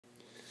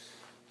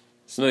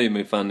Some of you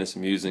may find this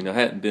amusing. I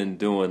hadn't been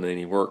doing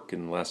any work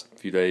in the last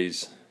few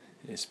days.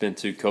 It's been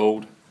too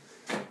cold.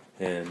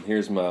 And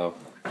here's my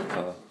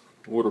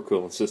water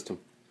cooling system.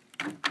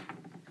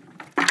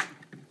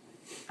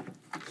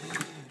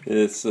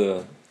 It's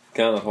kind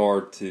of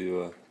hard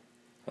to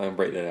I can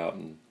break that out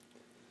and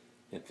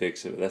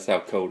fix it. But that's how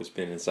cold it's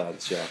been inside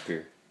the shop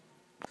here.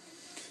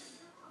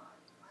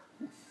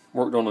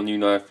 Worked on a new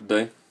knife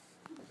today.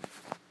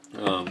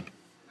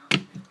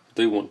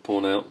 Do want to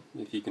point out,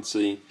 if you can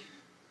see,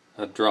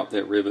 I dropped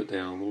that rivet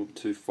down a little bit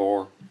too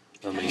far.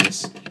 I mean,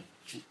 it's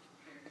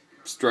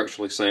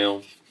structurally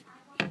sound,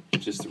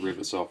 just the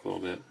rivet's off a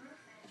little bit.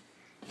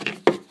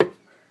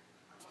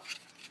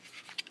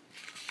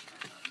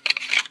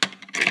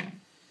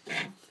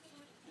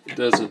 It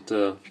doesn't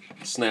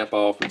snap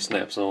off, it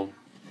snaps on.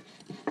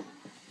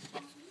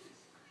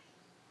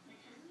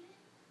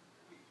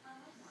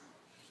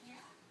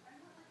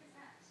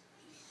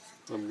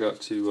 I've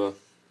got to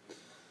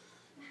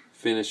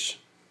finish.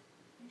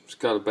 It's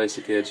got a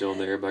basic edge on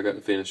there, but I got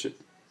to finish it.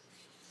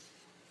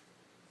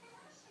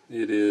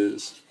 It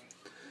is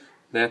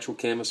natural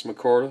canvas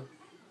micarta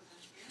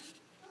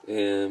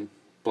and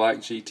black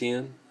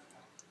G10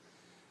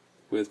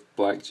 with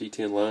black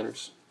G10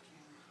 liners,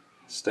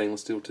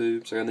 stainless steel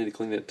tubes. I need to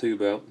clean that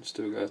tube out.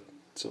 Still got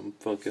some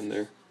funk in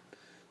there.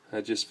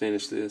 I just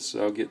finished this,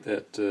 so I'll get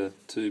that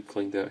tube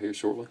cleaned out here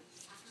shortly.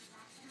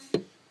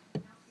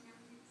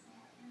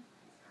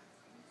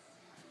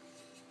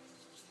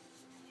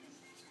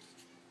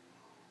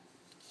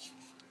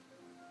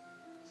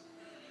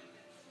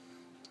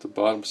 The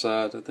bottom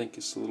side, I think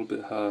it's a little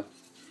bit high.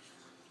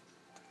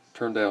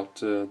 Turned out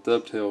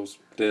dovetails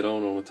dead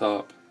on the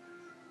top,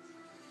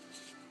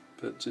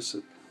 but just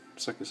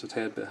looks like it's a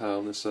tad bit high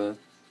on this side.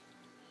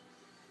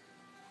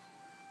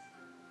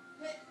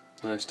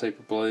 Nice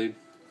taper blade,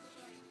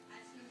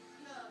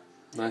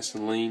 nice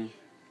and lean.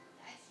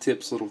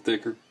 Tips a little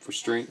thicker for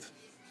strength.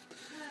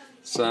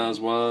 Size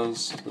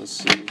wise, let's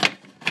see.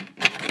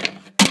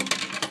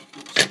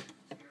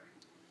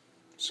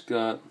 It's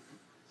got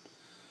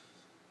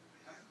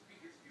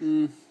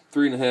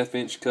 3.5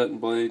 inch cutting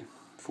blade,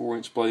 4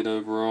 inch blade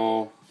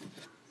overall,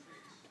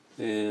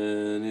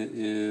 and it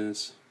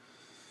is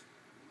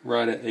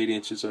right at 8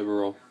 inches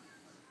overall.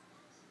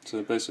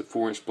 So basically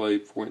 4 inch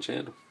blade, 4 inch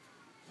handle.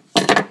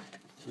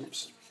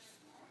 Oops.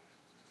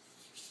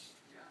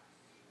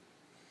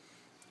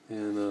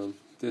 And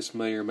this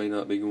may or may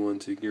not be going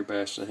to Gear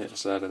Bash. I haven't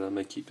decided. I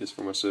may keep this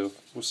for myself.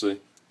 We'll see.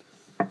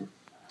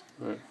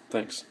 Alright,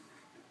 thanks.